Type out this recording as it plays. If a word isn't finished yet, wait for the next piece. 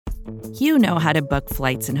You know how to book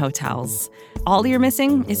flights and hotels. All you're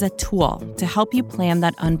missing is a tool to help you plan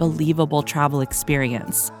that unbelievable travel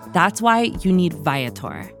experience. That's why you need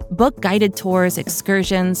Viator. Book guided tours,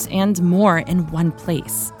 excursions, and more in one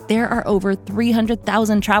place. There are over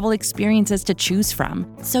 300,000 travel experiences to choose from,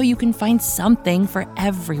 so you can find something for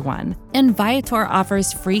everyone. And Viator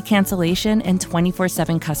offers free cancellation and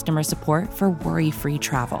 24/7 customer support for worry-free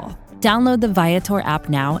travel. Download the Viator app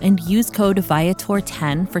now and use code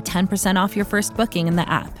Viator10 for 10% off your first booking in the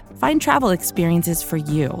app. Find travel experiences for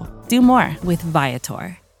you. Do more with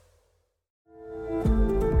Viator.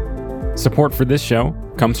 Support for this show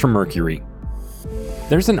comes from Mercury.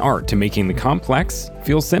 There's an art to making the complex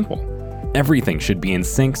feel simple. Everything should be in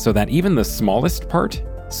sync so that even the smallest part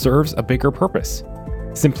serves a bigger purpose.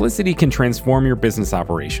 Simplicity can transform your business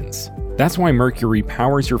operations. That's why Mercury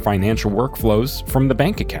powers your financial workflows from the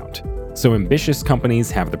bank account, so ambitious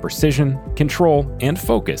companies have the precision, control, and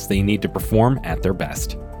focus they need to perform at their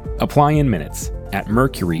best. Apply in minutes at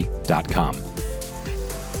mercury.com.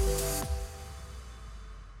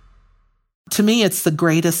 To me, it's the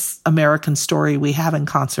greatest American story we have in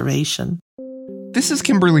conservation. This is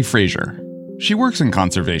Kimberly Frazier. She works in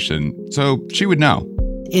conservation, so she would know.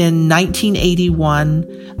 In 1981,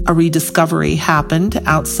 a rediscovery happened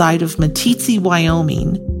outside of Meeteetse,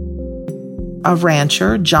 Wyoming. A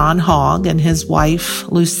rancher, John Hogg, and his wife,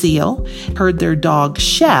 Lucille, heard their dog,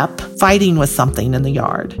 Shep, fighting with something in the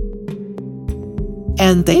yard.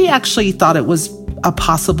 And they actually thought it was a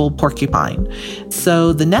possible porcupine.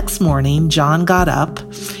 So the next morning, John got up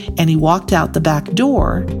and he walked out the back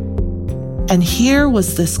door, and here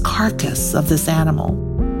was this carcass of this animal.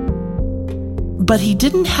 But he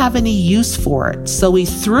didn't have any use for it, so he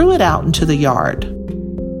threw it out into the yard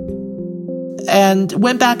and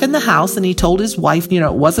went back in the house, and he told his wife,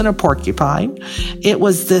 it wasn't a porcupine. It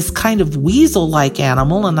was this kind of weasel-like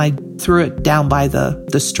animal, and I threw it down by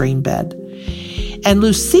the stream bed. And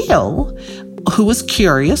Lucille, who was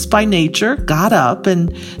curious by nature, got up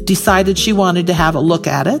and decided she wanted to have a look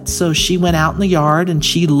at it. So she went out in the yard and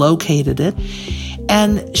she located it.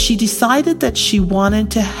 And she decided that she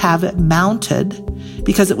wanted to have it mounted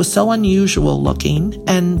because it was so unusual looking,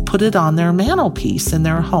 and put it on their mantelpiece in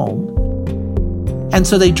their home. And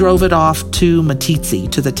so they drove it off to Meeteetse,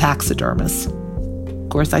 to the taxidermist. Of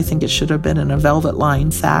course, I think it should have been in a velvet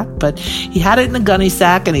lined sack, but he had it in a gunny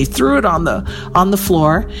sack and he threw it on the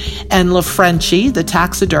floor. And LaFrenchie, the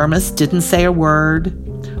taxidermist, didn't say a word,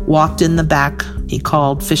 walked in the back. He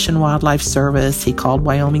called Fish and Wildlife Service. He called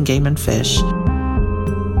Wyoming Game and Fish.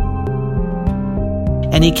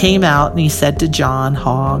 And he came out and he said to John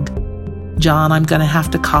Hogg, "John, I'm going to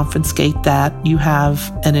have to confiscate that. You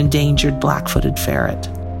have an endangered black-footed ferret."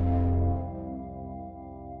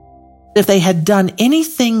 If they had done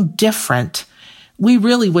anything different, we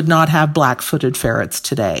really would not have black-footed ferrets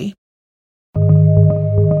today.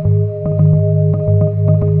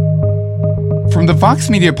 From the Vox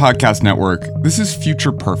Media Podcast Network, this is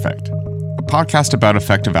Future Perfect, a podcast about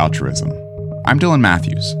effective altruism. I'm Dylan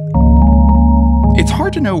Matthews. It's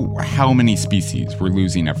hard to know how many species we're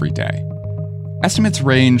losing every day. Estimates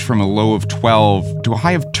range from a low of 12 to a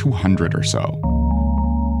high of 200 or so.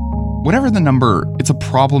 Whatever the number, it's a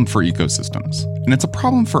problem for ecosystems, and it's a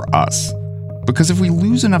problem for us. Because if we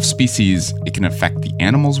lose enough species, it can affect the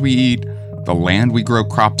animals we eat, the land we grow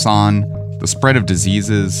crops on, the spread of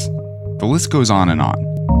diseases. The list goes on and on.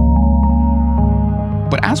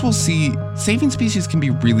 But as we'll see, saving species can be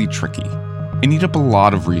really tricky and eat up a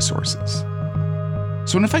lot of resources.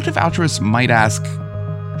 So an effective altruist might ask,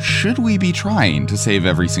 should we be trying to save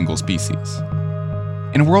every single species?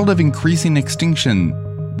 In a world of increasing extinction,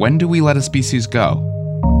 when do we let a species go?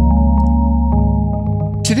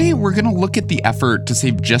 Today, we're going to look at the effort to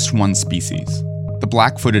save just one species, the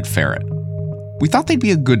black-footed ferret. We thought they'd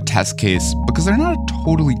be a good test case because they're not a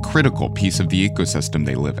totally critical piece of the ecosystem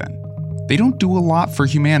they live in. They don't do a lot for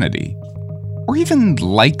humanity, or even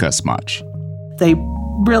like us much. They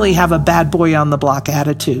really have a bad boy on the block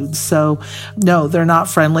attitude, so no, they're not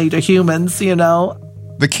friendly to humans,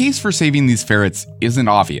 The case for saving these ferrets isn't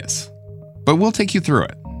obvious, but we'll take you through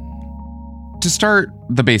it. To start,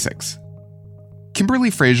 the basics.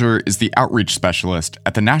 Kimberly Frazier is the outreach specialist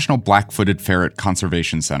at the National Black-Footed Ferret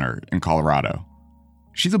Conservation Center in Colorado.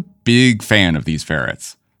 She's a big fan of these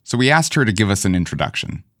ferrets, so we asked her to give us an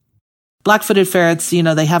introduction. Black-footed ferrets,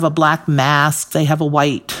 they have a black mask, they have a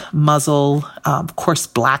white muzzle, of course,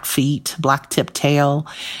 black feet, black tip tail.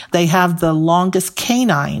 They have the longest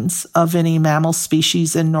canines of any mammal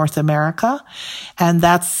species in North America. And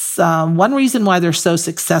that's one reason why they're so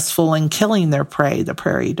successful in killing their prey, the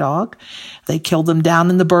prairie dog. They kill them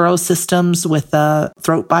down in the burrow systems with a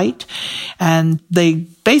throat bite, and they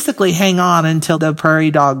basically hang on until the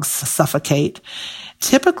prairie dogs suffocate.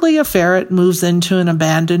 Typically, a ferret moves into an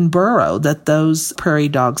abandoned burrow that those prairie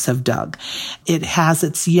dogs have dug. It has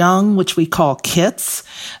its young, which we call kits,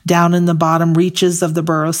 down in the bottom reaches of the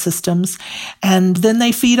burrow systems, and then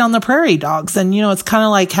they feed on the prairie dogs. And, it's kind of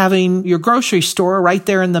like having your grocery store right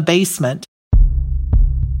there in the basement.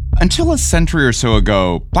 Until a century or so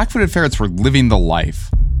ago, black-footed ferrets were living the life.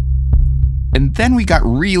 And then we got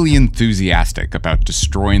really enthusiastic about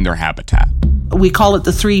destroying their habitat. We call it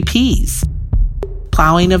the 3 Ps.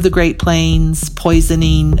 Plowing of the Great Plains,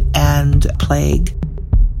 poisoning, and plague.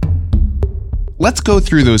 Let's go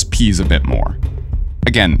through those Ps a bit more.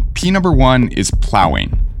 Again, P number 1 is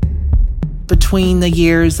plowing. Between the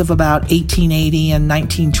years of about 1880 and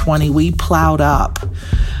 1920, we plowed up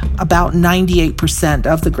about 98%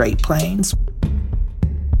 of the Great Plains.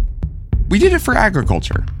 We did it for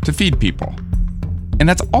agriculture, to feed people. And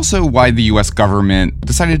that's also why the US government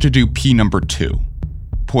decided to do P number 2,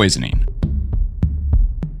 poisoning.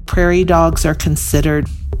 Prairie dogs are considered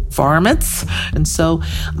varmints, and so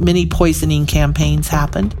many poisoning campaigns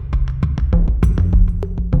happened.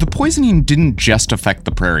 The poisoning didn't just affect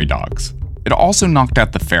the prairie dogs. It also knocked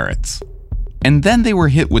out the ferrets. And then they were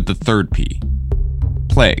hit with the 3rd P,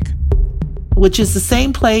 plague. Which is the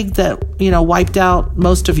same plague that, wiped out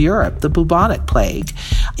most of Europe, the bubonic plague.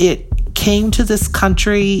 It came to this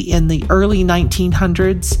country in the early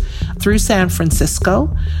 1900s through San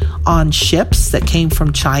Francisco on ships that came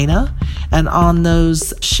from China. And on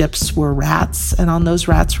those ships were rats, and on those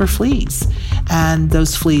rats were fleas. And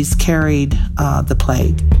those fleas carried the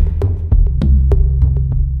plague.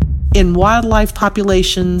 In wildlife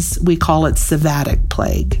populations, we call it Savatic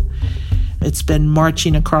plague. It's been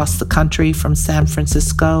marching across the country from San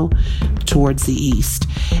Francisco towards the east.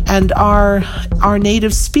 And our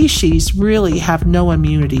native species really have no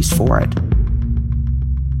immunities for it.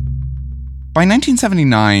 By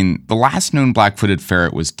 1979, the last known black-footed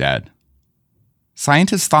ferret was dead.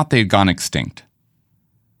 Scientists thought they had gone extinct.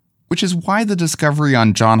 Which is why the discovery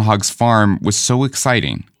on John Hogg's farm was so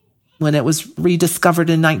exciting. When it was rediscovered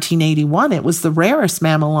in 1981, it was the rarest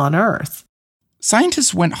mammal on Earth.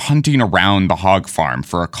 Scientists went hunting around the hog farm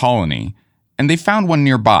for a colony, and they found one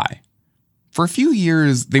nearby. For a few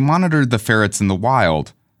years, they monitored the ferrets in the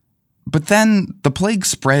wild, but then the plague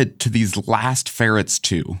spread to these last ferrets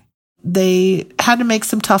too. They had to make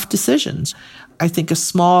some tough decisions. I think a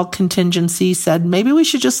small contingency said maybe we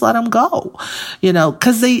should just let them go,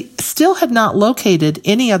 because they still had not located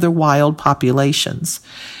any other wild populations.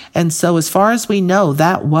 And so as far as we know,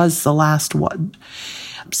 that was the last one.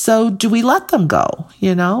 So do we let them go?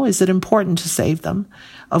 Is it important to save them?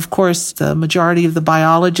 Of course, the majority of the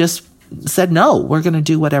biologists said, no, we're going to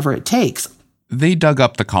do whatever it takes. They dug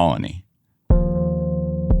up the colony.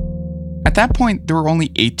 At that point, there were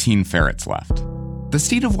only 18 ferrets left. The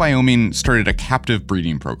state of Wyoming started a captive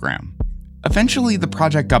breeding program. Eventually, the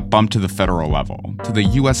project got bumped to the federal level, to the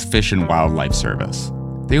U.S. Fish and Wildlife Service.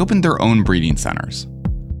 They opened their own breeding centers.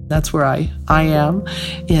 That's where I am,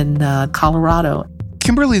 in Colorado.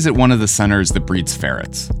 Kimberly's at one of the centers that breeds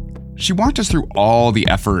ferrets. She walked us through all the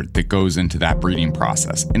effort that goes into that breeding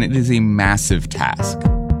process, and it is a massive task.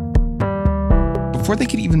 Before they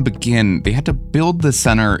could even begin, they had to build the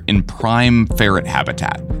center in prime ferret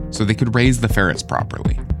habitat so they could raise the ferrets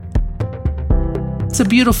properly. It's a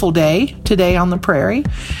beautiful day today on the prairie,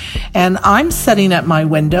 and I'm sitting at my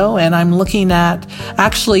window and I'm looking at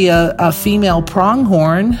actually a female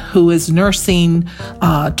pronghorn who is nursing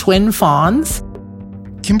twin fawns.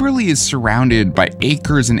 Kimberly is surrounded by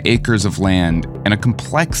acres and acres of land and a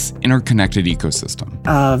complex, interconnected ecosystem.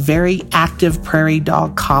 A very active prairie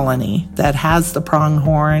dog colony that has the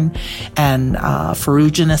pronghorn and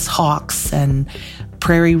ferruginous hawks and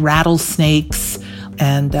prairie rattlesnakes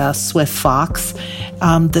and swift fox.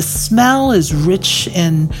 The smell is rich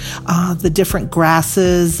in the different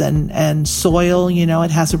grasses and soil.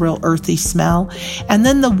 It has a real earthy smell. And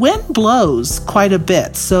then the wind blows quite a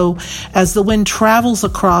bit. So as the wind travels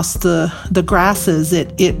across the grasses,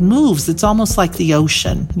 it moves. It's almost like the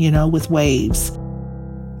ocean, with waves.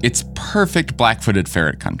 It's perfect black-footed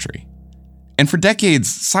ferret country. And for decades,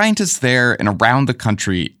 scientists there and around the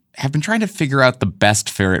country have been trying to figure out the best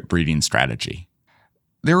ferret breeding strategy.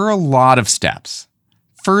 There are a lot of steps.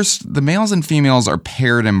 First, the males and females are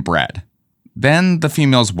paired and bred. Then the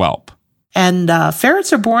females whelp. And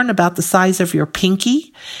ferrets are born about the size of your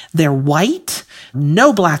pinky. They're white,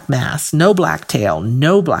 no black mass, no black tail,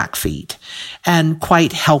 no black feet, and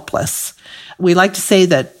quite helpless. We like to say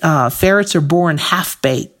that ferrets are born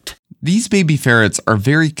half-baked. These baby ferrets are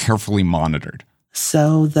very carefully monitored.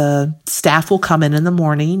 So the staff will come in the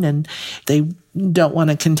morning, and they don't want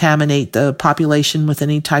to contaminate the population with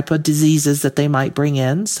any type of diseases that they might bring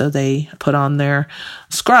in. So they put on their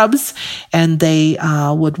scrubs, and they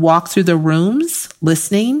would walk through the rooms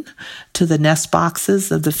listening to the nest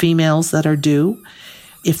boxes of the females that are due.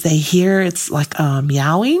 If they hear it's like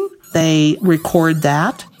meowing, they record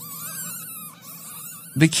that.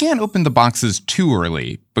 They can't open the boxes too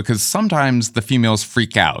early because sometimes the females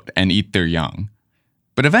freak out and eat their young.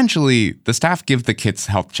 But eventually, the staff give the kits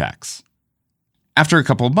health checks. After a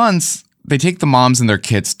couple of months, they take the moms and their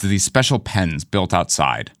kits to these special pens built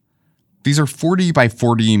outside. These are 40 by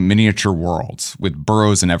 40 miniature worlds with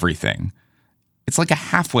burrows and everything. It's like a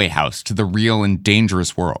halfway house to the real and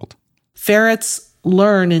dangerous world. Ferrets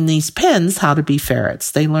learn in these pens how to be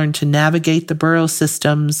ferrets. They learn to navigate the burrow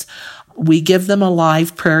systems. We give them a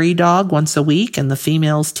live prairie dog once a week, and the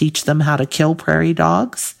females teach them how to kill prairie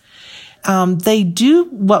dogs. They do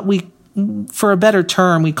what for a better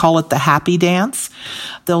term, we call it the happy dance.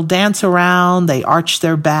 They'll dance around, they arch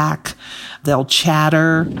their back, they'll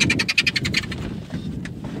chatter.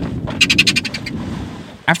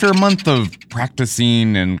 After a month of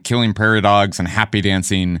practicing and killing prairie dogs and happy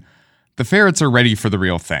dancing, the ferrets are ready for the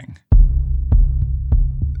real thing.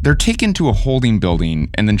 They're taken to a holding building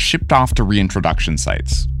and then shipped off to reintroduction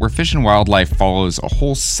sites, where Fish and Wildlife follows a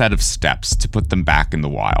whole set of steps to put them back in the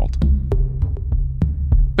wild.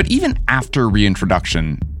 But even after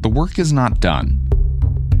reintroduction, the work is not done.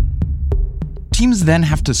 Teams then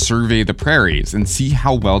have to survey the prairies and see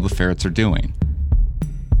how well the ferrets are doing.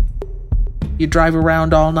 You drive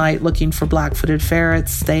around all night looking for black-footed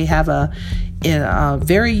ferrets. They have a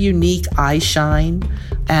very unique eye shine,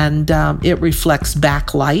 and it reflects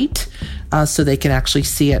backlight, so they can actually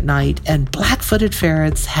see at night. And black-footed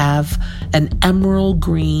ferrets have an emerald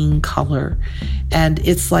green color, and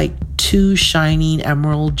it's like two shining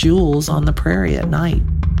emerald jewels on the prairie at night.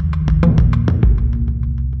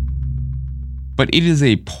 But it is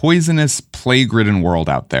a poisonous, plague-ridden world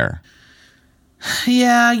out there.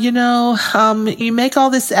 Yeah, you make all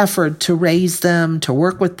this effort to raise them, to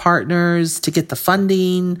work with partners, to get the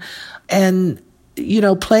funding, and,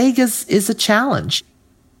 plague is a challenge.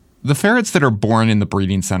 The ferrets that are born in the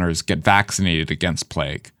breeding centers get vaccinated against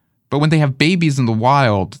plague, but when they have babies in the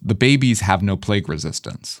wild, the babies have no plague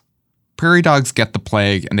resistance. Prairie dogs get the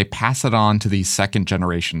plague and they pass it on to these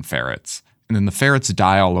second-generation ferrets, and then the ferrets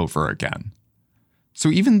die all over again. So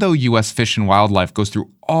even though U.S. Fish and Wildlife goes through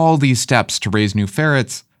all these steps to raise new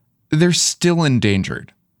ferrets, they're still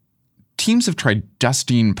endangered. Teams have tried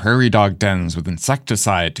dusting prairie dog dens with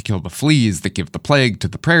insecticide to kill the fleas that give the plague to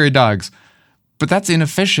the prairie dogs, but that's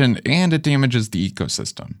inefficient and it damages the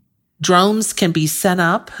ecosystem. Drones can be sent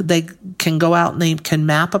up. They can go out and they can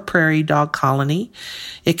map a prairie dog colony.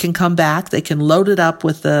 It can come back. They can load it up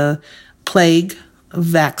with the plague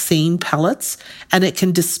vaccine pellets, and it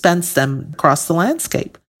can dispense them across the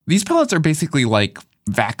landscape. These pellets are basically like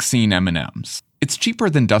vaccine M&Ms. It's cheaper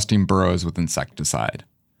than dusting burrows with insecticide.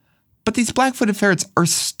 But these black-footed ferrets are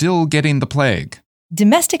still getting the plague.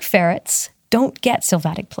 Domestic ferrets don't get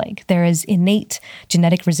sylvatic plague. There is innate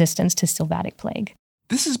genetic resistance to sylvatic plague.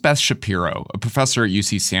 This is Beth Shapiro, a professor at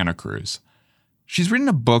UC Santa Cruz. She's written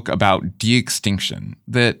a book about de-extinction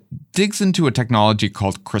that digs into a technology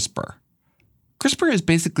called CRISPR. CRISPR is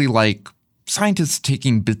basically like scientists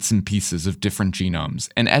taking bits and pieces of different genomes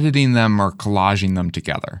and editing them or collaging them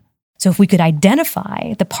together. So if we could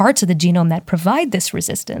identify the parts of the genome that provide this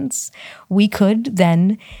resistance, we could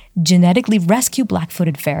then genetically rescue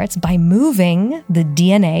black-footed ferrets by moving the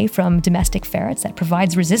DNA from domestic ferrets that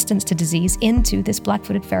provides resistance to disease into this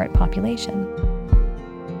black-footed ferret population.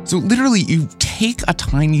 So literally, you take a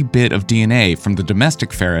tiny bit of DNA from the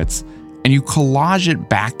domestic ferrets and you collage it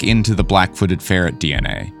back into the black-footed ferret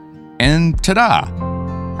DNA. And ta-da!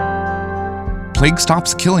 Plague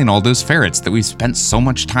stops killing all those ferrets that we've spent so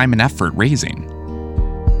much time and effort raising.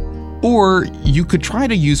 Or you could try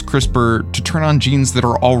to use CRISPR to turn on genes that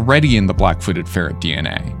are already in the black-footed ferret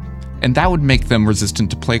DNA, and that would make them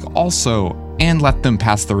resistant to plague also, and let them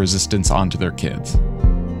pass the resistance on to their kids.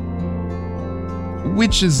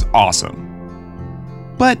 Which is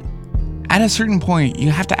awesome. But at a certain point, you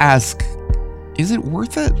have to ask, is it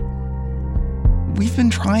worth it? We've been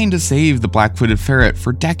trying to save the black-footed ferret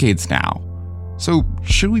for decades now. So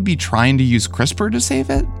should we be trying to use CRISPR to save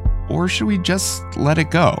it? Or should we just let it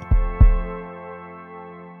go?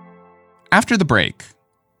 After the break,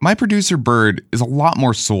 my producer Bird is a lot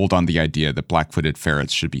more sold on the idea that black-footed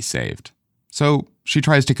ferrets should be saved. So she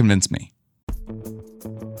tries to convince me.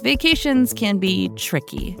 Vacations can be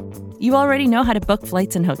tricky. You already know how to book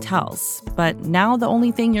flights and hotels, but now the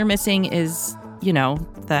only thing you're missing is,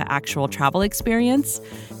 the actual travel experience.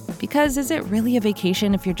 Because is it really a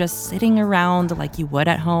vacation if you're just sitting around like you would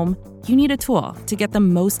at home? You need a tool to get the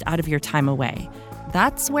most out of your time away.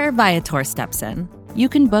 That's where Viator steps in. You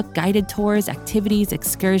can book guided tours, activities,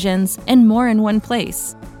 excursions, and more in one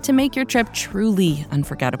place to make your trip truly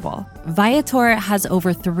unforgettable. Viator has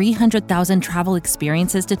over 300,000 travel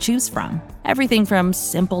experiences to choose from. Everything from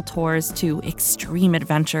simple tours to extreme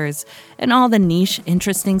adventures and all the niche,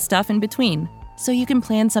 interesting stuff in between. So you can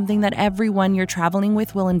plan something that everyone you're traveling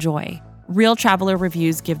with will enjoy. Real traveler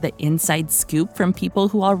reviews give the inside scoop from people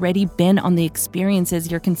who already been on the experiences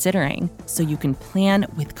you're considering, so you can plan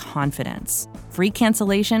with confidence. Free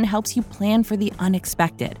cancellation helps you plan for the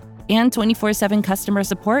unexpected. And 24/7 customer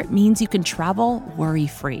support means you can travel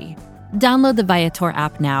worry-free. Download the Viator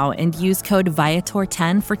app now and use code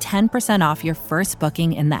Viator10 for 10% off your first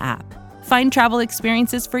booking in the app. Find travel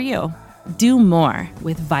experiences for you. Do more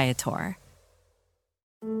with Viator.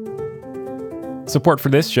 Support for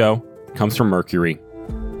this show comes from Mercury.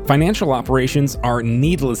 Financial operations are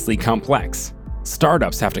needlessly complex.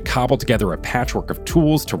 Startups have to cobble together a patchwork of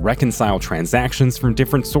tools to reconcile transactions from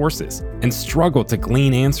different sources and struggle to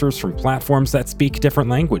glean answers from platforms that speak different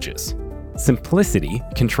languages. Simplicity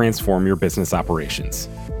can transform your business operations.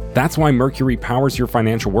 That's why Mercury powers your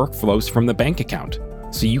financial workflows from the bank account,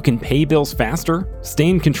 so you can pay bills faster, stay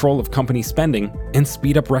in control of company spending, and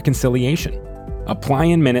speed up reconciliation. Apply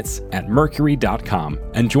in minutes at Mercury.com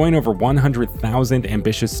and join over 100,000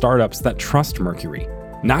 ambitious startups that trust Mercury,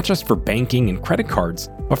 not just for banking and credit cards,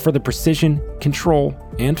 but for the precision, control,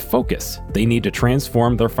 and focus they need to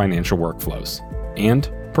transform their financial workflows and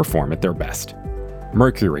perform at their best.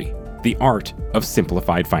 Mercury, the art of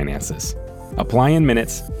simplified finances. Apply in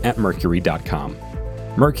minutes at Mercury.com.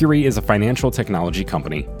 Mercury is a financial technology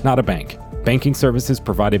company, not a bank. Banking services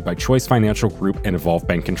provided by Choice Financial Group and Evolve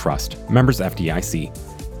Bank and Trust. Members FDIC.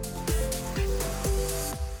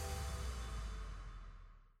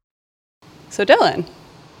 So Dylan.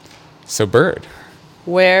 So Bird.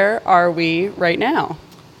 Where are we right now?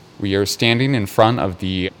 We are standing in front of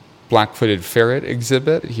the black-footed ferret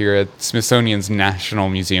exhibit here at Smithsonian's National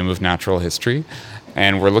Museum of Natural History,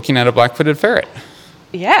 and we're looking at a black-footed ferret.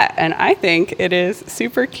 Yeah, and I think it is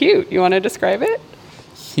super cute. You want to describe it?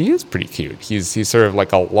 He is pretty cute. He's sort of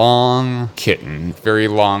like a long kitten, very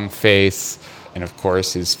long face, and of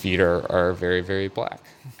course his feet are very, very black.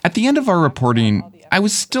 At the end of our reporting, I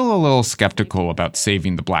was still a little skeptical about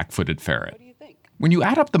saving the black-footed ferret. When you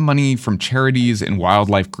add up the money from charities and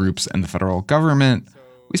wildlife groups and the federal government,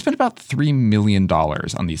 we spend about $3 million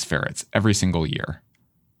on these ferrets every single year.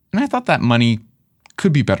 And I thought that money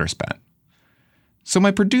could be better spent. So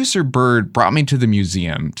my producer, Bird, brought me to the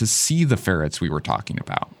museum to see the ferrets we were talking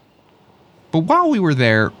about. But while we were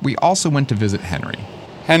there, we also went to visit Henry.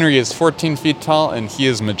 Henry is 14 feet tall, and he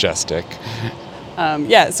is majestic.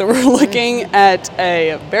 So we're looking at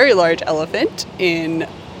a very large elephant in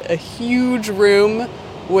a huge room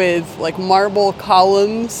with like marble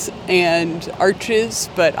columns and arches,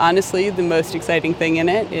 but honestly, the most exciting thing in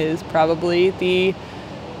it is probably the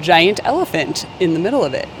giant elephant in the middle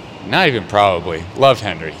of it. Not even probably. Love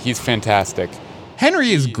Henry. He's fantastic.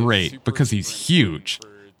 Henry is great because he's huge,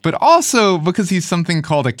 but also because he's something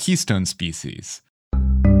called a keystone species.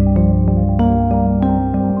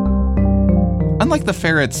 Unlike the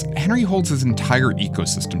ferrets, Henry holds his entire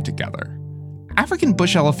ecosystem together. African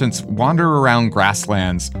bush elephants wander around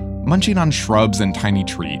grasslands, munching on shrubs and tiny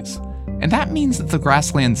trees, and that means that the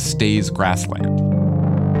grassland stays grassland.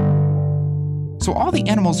 So all the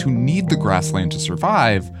animals who need the grassland to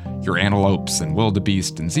survive, your antelopes and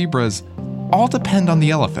wildebeest and zebras, all depend on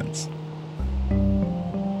the elephants.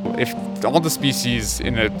 If all the species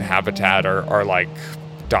in a habitat are like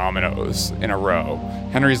dominoes in a row,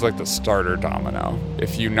 Henry's like the starter domino.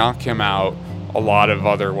 If you knock him out, a lot of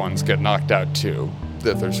other ones get knocked out too.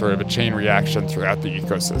 That there's sort of a chain reaction throughout the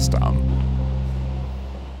ecosystem.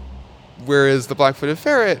 Whereas the black-footed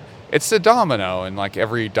ferret, it's a domino, and like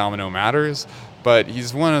every domino matters, but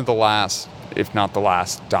he's one of the last, if not the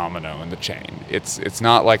last domino in the chain. It's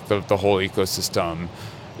not like the whole ecosystem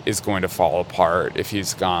is going to fall apart if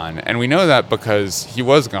he's gone. And we know that because he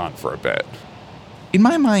was gone for a bit. In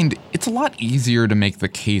my mind, it's a lot easier to make the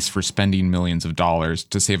case for spending millions of dollars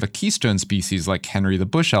to save a keystone species like Henry the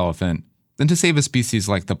bush elephant than to save a species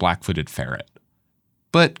like the black-footed ferret.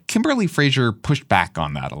 But Kimberly Fraser pushed back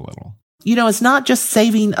on that a little. It's not just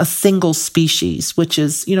saving a single species, which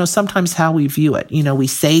is, sometimes how we view it. We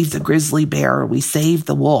save the grizzly bear, or we save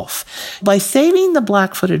the wolf. By saving the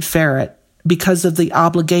black-footed ferret because of the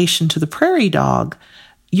obligation to the prairie dog,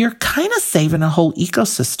 you're kind of saving a whole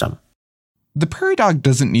ecosystem. The prairie dog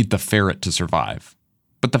doesn't need the ferret to survive,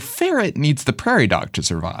 but the ferret needs the prairie dog to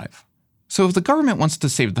survive. So if the government wants to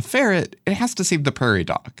save the ferret, it has to save the prairie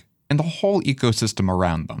dog and the whole ecosystem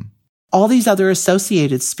around them. All these other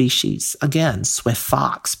associated species, again, swift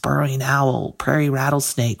fox, burrowing owl, prairie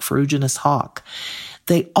rattlesnake, ferruginous hawk,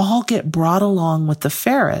 they all get brought along with the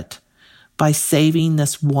ferret by saving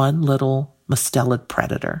this one little mustelid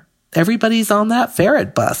predator. Everybody's on that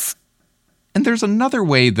ferret bus. And there's another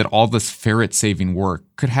way that all this ferret-saving work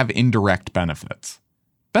could have indirect benefits.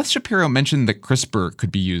 Beth Shapiro mentioned that CRISPR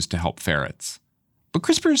could be used to help ferrets. But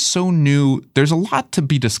CRISPR is so new, there's a lot to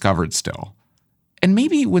be discovered still. And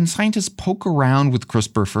maybe when scientists poke around with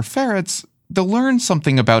CRISPR for ferrets, they'll learn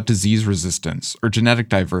something about disease resistance or genetic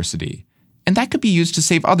diversity, and that could be used to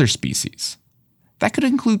save other species. That could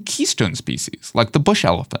include keystone species, like the bush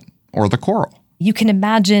elephant or the coral. You can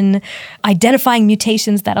imagine identifying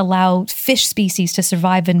mutations that allow fish species to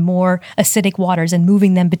survive in more acidic waters and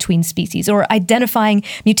moving them between species, or identifying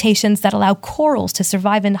mutations that allow corals to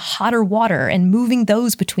survive in hotter water and moving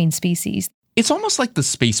those between species. It's almost like the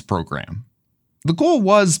space program. The goal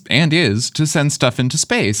was, and is, to send stuff into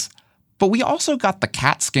space, but we also got the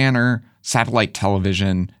CAT scanner, satellite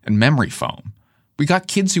television, and memory foam. We got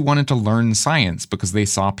kids who wanted to learn science because they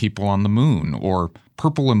saw people on the moon, or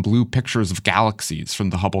purple and blue pictures of galaxies from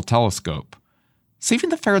the Hubble telescope. Saving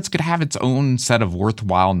the ferrets could have its own set of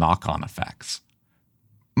worthwhile knock-on effects.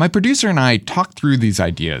 My producer and I talked through these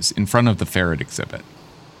ideas in front of the ferret exhibit.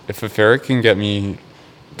 If a ferret can get me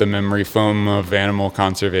the memory foam of animal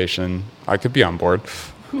conservation, I could be on board.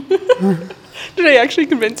 Did I actually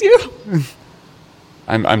convince you?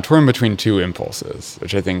 I'm torn between two impulses,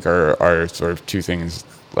 which I think are sort of two things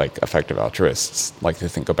like effective altruists like to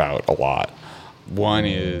think about a lot. One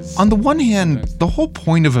is... On the one hand, the whole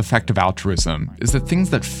point of effective altruism is that things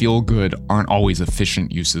that feel good aren't always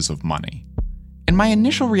efficient uses of money. And my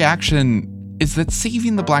initial reaction is that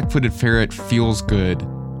saving the black-footed ferret feels good,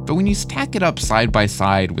 but when you stack it up side by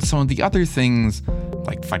side with some of the other things,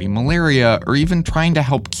 like fighting malaria or even trying to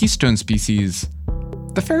help keystone species,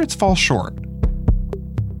 the ferrets fall short.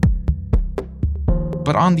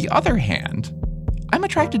 But on the other hand, I'm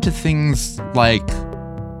attracted to things like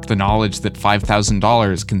the knowledge that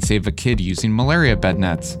 $5,000 can save a kid using malaria bed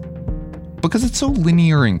nets, because it's so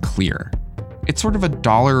linear and clear. It's sort of a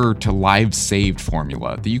dollar to lives saved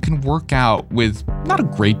formula that you can work out with not a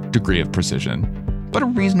great degree of precision, but a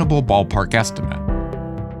reasonable ballpark estimate.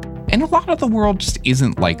 And a lot of the world just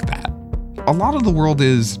isn't like that. A lot of the world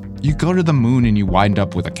is, you go to the moon and you wind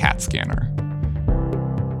up with a CAT scanner.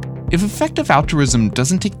 If effective altruism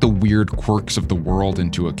doesn't take the weird quirks of the world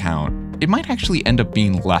into account, it might actually end up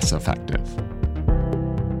being less effective.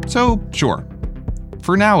 So, sure.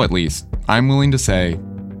 For now, at least, I'm willing to say,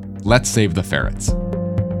 let's save the ferrets.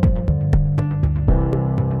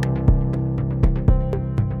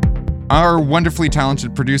 Our wonderfully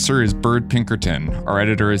talented producer is Bird Pinkerton. Our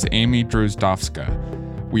editor is Amy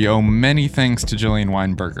Drozdowska. We owe many thanks to Jillian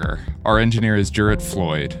Weinberger. Our engineer is Jarrett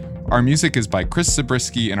Floyd. Our music is by Chris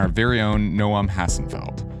Zabriskie and our very own Noam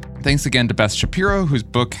Hassenfeld. Thanks again to Beth Shapiro, whose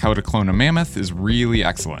book How to Clone a Mammoth is really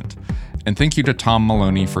excellent. And thank you to Tom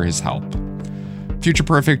Maloney for his help. Future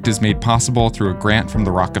Perfect is made possible through a grant from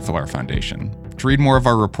the Rockefeller Foundation. To read more of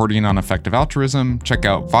our reporting on effective altruism, check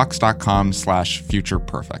out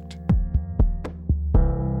vox.com/futureperfect.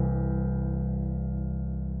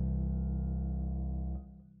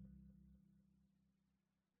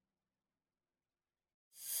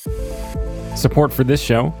 Support for this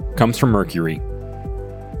show comes from Mercury.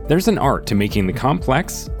 There's an art to making the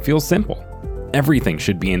complex feel simple. Everything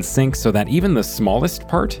should be in sync so that even the smallest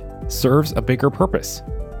part serves a bigger purpose.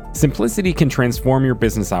 Simplicity can transform your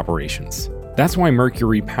business operations. That's why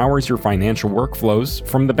Mercury powers your financial workflows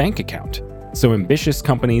from the bank account, so ambitious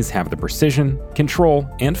companies have the precision, control,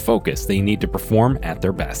 and focus they need to perform at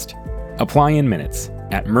their best. Apply in minutes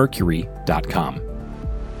at mercury.com.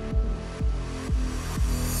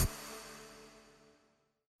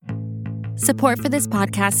 Support for this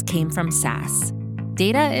podcast came from SAS.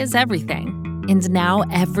 Data is everything, and now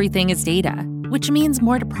everything is data, which means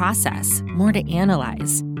more to process, more to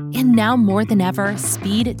analyze. And now more than ever,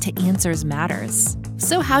 speed to answers matters.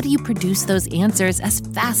 So how do you produce those answers as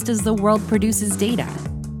fast as the world produces data?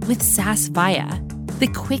 With SAS Viya, the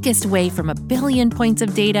quickest way from a billion points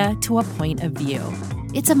of data to a point of view.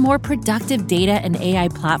 It's a more productive data and AI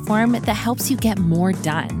platform that helps you get more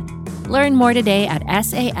done. Learn more today at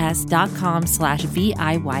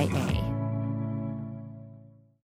sas.com/VIYA.